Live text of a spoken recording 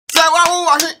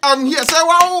I'm here.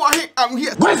 Serwaa, I'm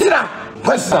here. Go sit down.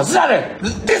 Go sit down. Sit down.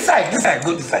 This side.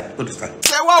 Go this side.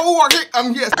 Serwaa,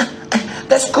 I'm here.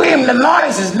 The scream, the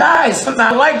noise is nice.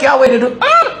 Sometimes I like your way to do.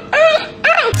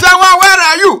 Serwaa, where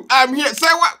are you? I'm here.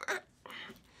 Serwaa,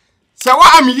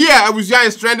 I'm here. I was here.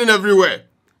 It's trending everywhere.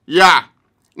 Yeah.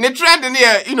 The trending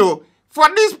here, for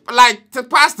this, like, the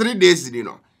past 3 days,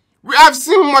 we have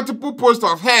seen multiple posts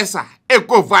of her, sir. It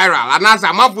go viral. And as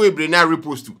I'm up with Brina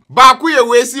repost to. Back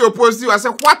we see your post you. I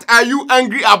said, what are you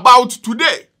angry about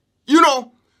today?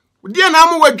 Dear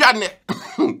Namu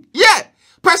yeah.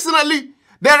 Personally,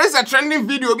 there is a trending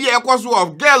video be a cause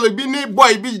of girl be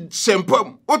boy be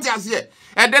shampoo. What you say?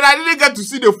 And then I didn't get to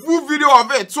see the full video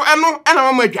of it. So I know and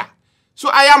I'm a so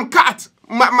I am cut.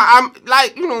 I'm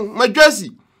like, my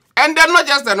jersey. And then not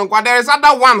just that, there is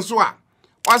other one so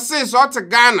or say sort of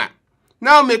Ghana.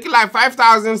 Now make it like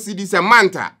 5,000 cedis a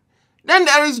month. Then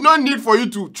there is no need for you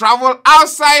to travel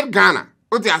outside Ghana.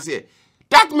 What you say?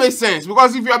 That makes sense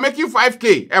because if you are making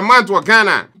 5K a month to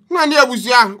Ghana,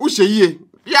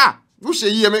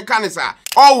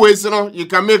 always, you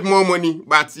can make more money.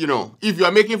 But, if you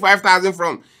are making 5,000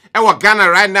 from Ghana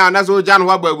right now, that's all John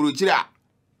Wabba.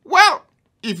 Well,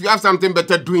 if you have something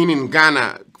better doing in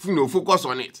Ghana, focus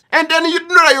on it. And then you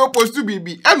know that you're supposed to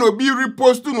be, and no be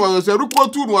repost to no, say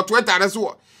report to no Twitter as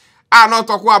well. I not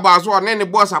talk about so, and then the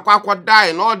boss are quite die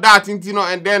and all that, and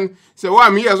then say, well,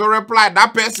 I'm here, so reply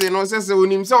that person, says,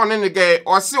 when him on any guy,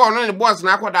 or see on any boss, and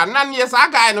I got that. None, yes, I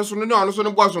got no, so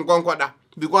the boss on Concorda,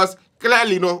 because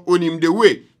clearly, on him the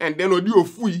way, and then do a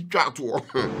full chat to her.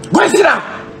 Go sit down.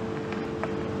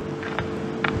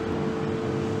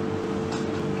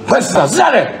 Go sit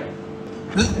down.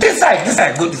 This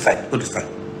side, go this side.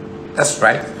 That's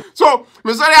right. So,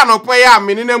 me sorry I no pay am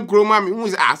me nem kroma me hu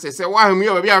say why me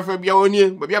baby afabia oni,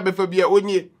 baby abafabia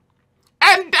oni.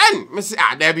 And then me say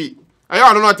Debbie.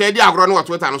 Ayo no tell di agro no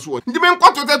Twitter no so. Ndi me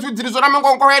nko Twitter tweet so na me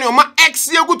nko hwe ni ma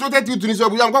X ye go Twitter tweet ni so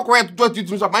bu nko hwe Twitter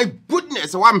tweet so my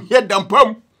goodness, I'm here damn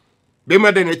pam. Be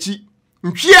me den achi.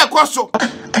 Ntwi e koso.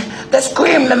 The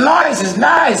scream, the noise is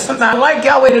nice. Sometimes I like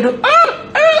your way to do.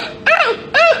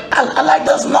 I like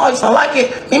those noise. I like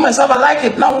it. Me myself, I like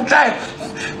it. No, try it.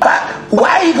 But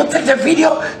why you gonna take the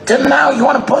video till now? You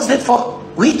want to post it for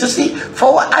we to see?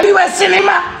 For what? Are you a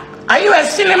cinema? Are you a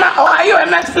cinema or are you a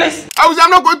Netflix? I'm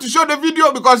not going to show the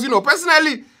video because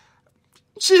personally,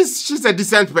 she's a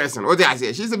decent person. What did I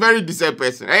say? She's a very decent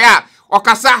person. Yeah,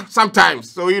 okasa sometimes.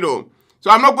 So So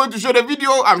I'm not going to show the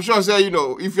video. I'm sure say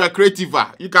if you're a creative,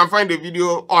 you can find the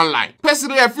video online.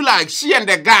 Personally, I feel like she and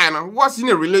the guy was in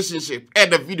a relationship at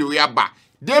the video we are back.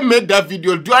 They made that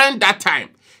video during that time.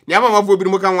 Guy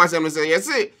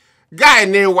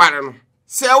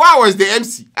Serwaa was the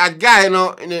MC. A guy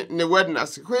in the wedding,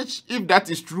 which if that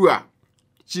is true,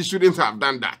 she shouldn't have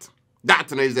done that.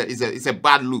 That is a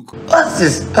bad look. What's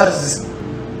this?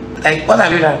 Like what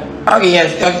have you done? Okay,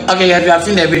 yes, you have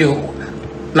seen the video.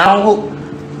 Now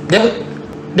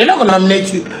they're not gonna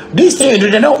nominate you. This thing you do,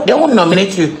 they won't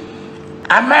nominate you.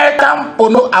 American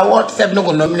Porno Awards have not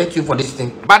gonna nominate you for this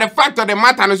thing. But the fact of the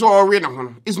matter is already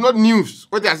it's not news.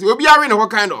 What I say, we'll be hearing what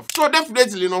kind of. So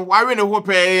definitely, we're in a hope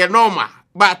normal.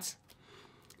 But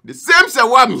the same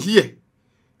Serwaa here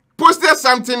posted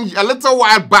something a little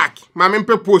while back. My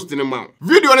member posted in the mouth.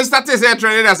 Video on the status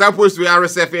trending as I post to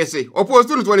RSFSA. Or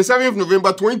posted on the 27th of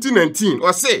November 2019.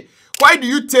 Or say, why do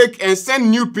you take and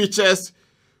send new pictures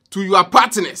to your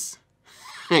partners?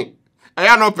 I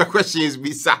have no questions,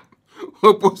 Bisa.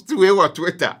 Post to on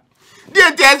Twitter.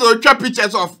 They tell you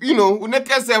pictures of, who make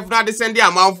yourself now they send the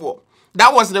amount for.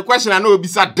 That was the question I know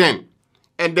Bisa then.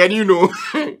 And then,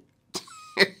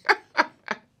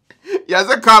 yes,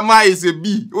 a karma is a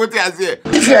B. What I say?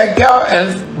 If you're a girl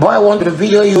and boy want to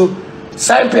video you,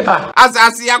 sign paper. As I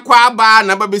see a kwaba,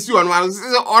 number be on one.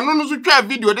 On no try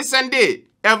video this Sunday.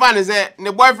 Evan is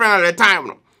the boyfriend at the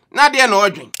time. Now they are not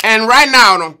ordering. And right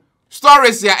now,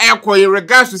 stories here in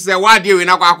regards to Serwaa deal in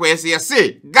Aqua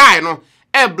say, guy,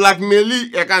 blackmail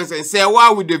can say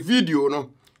Serwaa with the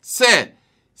video, say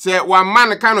one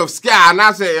man kind of scare and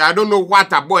I say, I don't know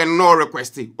what a boy no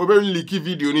requesting. Over leaky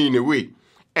video in a way.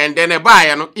 And then a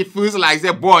buyer, it feels like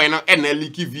the boy and a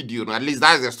leaky video. At least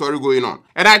that's the story going on.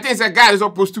 And I think the guy is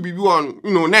supposed to be on,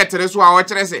 net, that's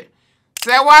what I say.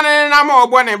 Serwaa na mo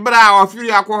bone bra ofiri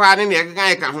akoha ne ne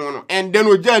kan ka ho no and then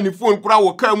oja ni phone kura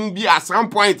wo ka mu bi at some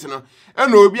point no e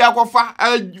na obi akofa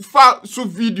fa so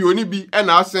video ni bi e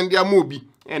na send am obi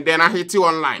and then I hit it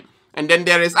online and then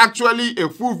there is actually a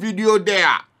full video there.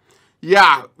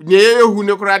 Yeah, nye ehu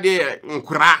ne kura de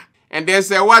nkura and then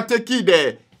Serwaa take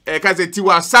the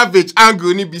Kazetiwa savage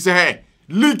angle ni bi say hey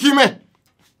leaky me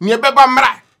ne beba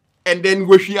mra and then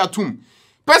go hwi atum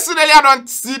Personally, I don't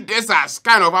see this as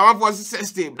kind of a for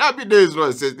system. That be days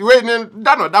no system. Wait,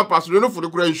 that person, you know, for the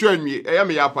current showing me, I am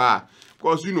yapa.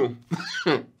 Because you know,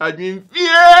 I been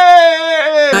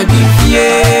fear.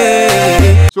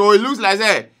 So it looks like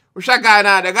that.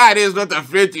 The guy is not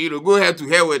afraid to, you know, go head to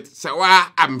hell with Serwaa,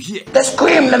 I'm here. The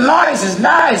scream, the noise is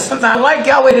nice. Sometimes I like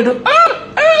your way to do.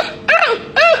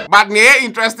 But the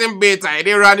interesting bit I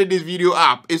did run this video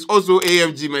up is also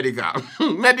AFG Medical.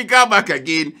 Medical back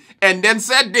again and then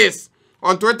said this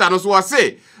on Twitter. And so I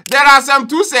say there are some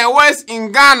two Serwaas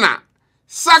in Ghana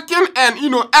sucking and, you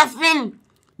know, effing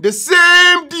the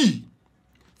same D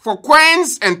for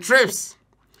coins and trips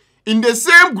in the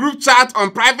same group chat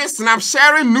on private snap,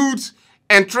 sharing nudes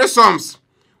and threesomes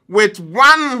with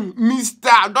one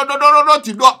Mr.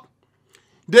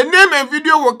 The name and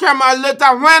video will come out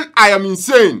later when I am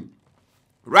insane.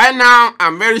 Right now,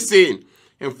 I'm very sane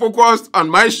and focused on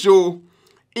my show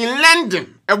in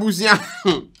London.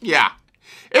 Yeah.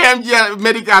 AMG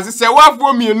Medical says, Serwaa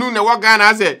for me, no, no, what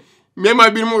Ghana said, me might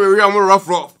be more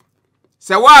rough.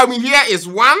 Serwaa Amihere is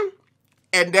one,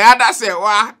 and the other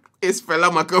Serwaa is fella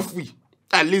McAfee.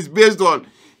 At least based on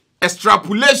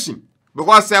extrapolation.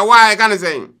 Because Serwaa, I can't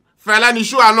say, fella ni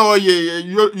sure I know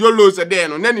you lose a day,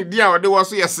 and then the day they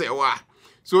was here Serwaa.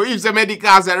 So if the medical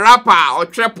as a rapper or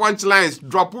trap punchlines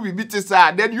drop will be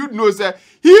then you know sir,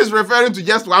 he is referring to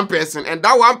just one person, and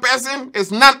that one person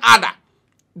is none other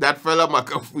that fella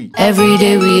McAfee. Every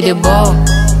day we the ball.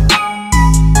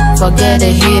 Forget the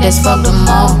haters, fuck them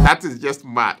all. That is just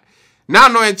mad. Now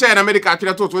no in China medical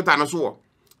actually to Twitter and so.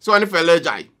 So any fella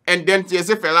jai. And then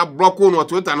TSA fella block on or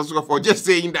Twitter and so for just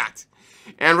saying that.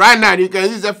 And right now you can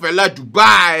use a fella to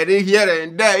buy here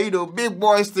and there, you know, big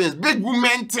boys things, big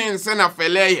women things, and a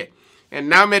fella here. And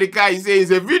now America is saying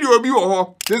it's a video be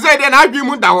or they say then I be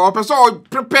munda or person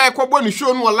prepare to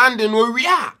show no landing where we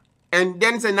are. And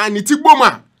then say na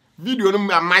nitiboma video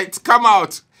might come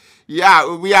out.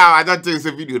 Yeah, we are. I don't think it's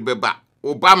a video, but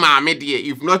Obama media.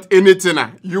 If not anything,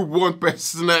 you won't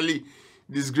personally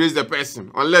disgrace the person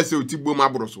unless you tiboma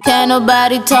broso. Can't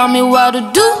nobody tell me what to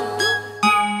do.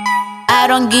 I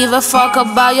don't give a fuck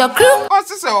about your crew. Oh,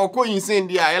 sister, Oko insane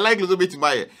there. I like a little bit to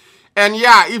buy it. And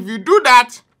yeah, if you do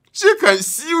that, she can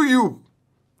sue you.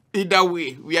 Either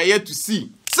way, we are here to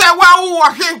see.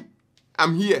 Serwaa,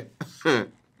 I'm here.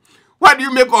 What do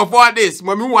you make of all this?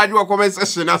 Mommy, why do you comment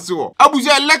section as well?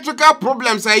 Abuja electrical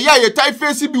problems. Yeah, you type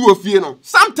face be with you.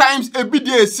 Sometimes a bit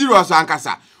serious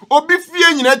ankasa. Obi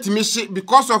fie nyina timi hye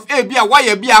because of ebia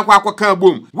wire bia akwa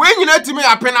boom. When nyina timi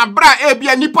apena bra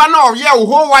ebia nipa na oye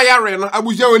wo wire no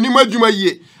abuja onim adwuma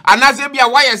yie. Anaze bia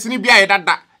wires ni bia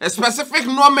yedada. A specific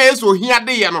normal is so here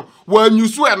de no. When you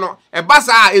swear no, e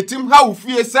basa etim ha wo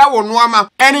fie se wo noama.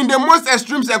 And in the most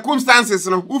extreme circumstances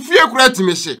no, wo fie kura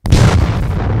timi hye.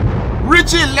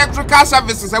 Richie Electrical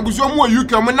Services, abuja mo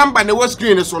UK mo number na wo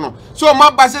screen so no. So my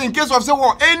base in case of say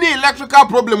any electrical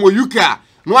problem with UK.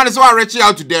 No one is so reach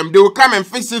out to them. They will come and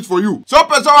fix it for you. So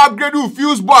person upgrade you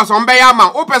fuse box on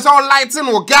Bayama. O person lighting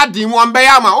or garden on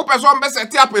Bayama. O person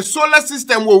set up a solar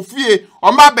system will fee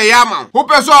on Bayama. O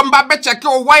person check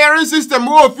your wiring system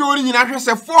will feel in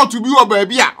a fault to be your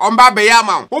baby on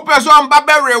Bayama. O person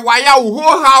rewire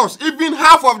whole house, even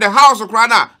half of the house of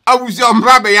Krana. I was on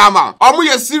Bayama. Omu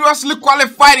you seriously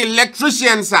qualified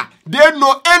electricians, sir. They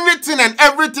know anything and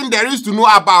everything there is to know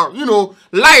about, you know,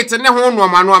 light and no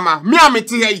me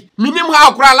amiti hey. Minim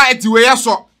how cry light we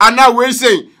so and now we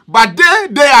say, but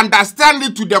they understand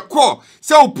it to the core.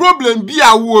 So problem be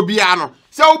a wo be ano.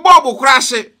 So Bobo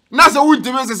crash it. Now so we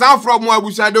sound from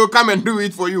Wabusha, they will come and do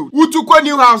it for you. Who took a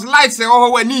new house lights say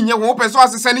oh when you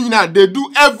they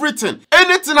do everything.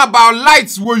 Anything about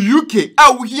lights were UK.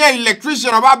 We hear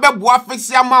electrician about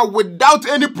Bebuafesiama without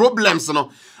any problems, you know.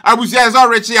 Abuja is all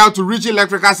reaching out to Richie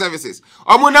Electrical Services.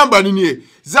 Omo number ni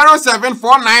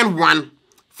 07491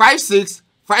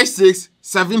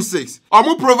 565676.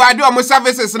 Omo provide omo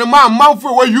services in man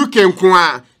for where you can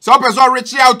kwa. So person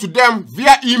reaching out to them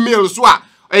via email so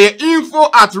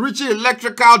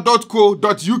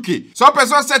info@richieelectrical.co.uk. So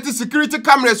person set security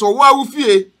cameras or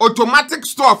automatic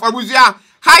stuff. Abuja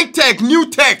high tech, new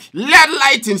tech, LED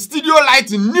lighting, studio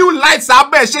lighting, new lights,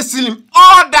 ceiling,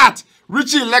 all that.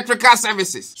 Richie Electrical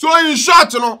Services. So in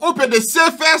short, you know, open the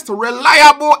safest,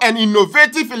 reliable, and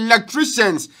innovative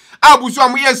electricians. Abuja,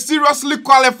 we are seriously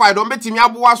qualified on betting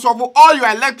Abuja solve all your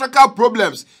electrical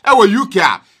problems. Ewo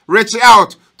UK, reach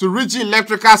out to Richie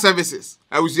Electrical Services.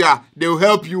 Abuja, they will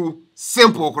help you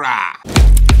simple.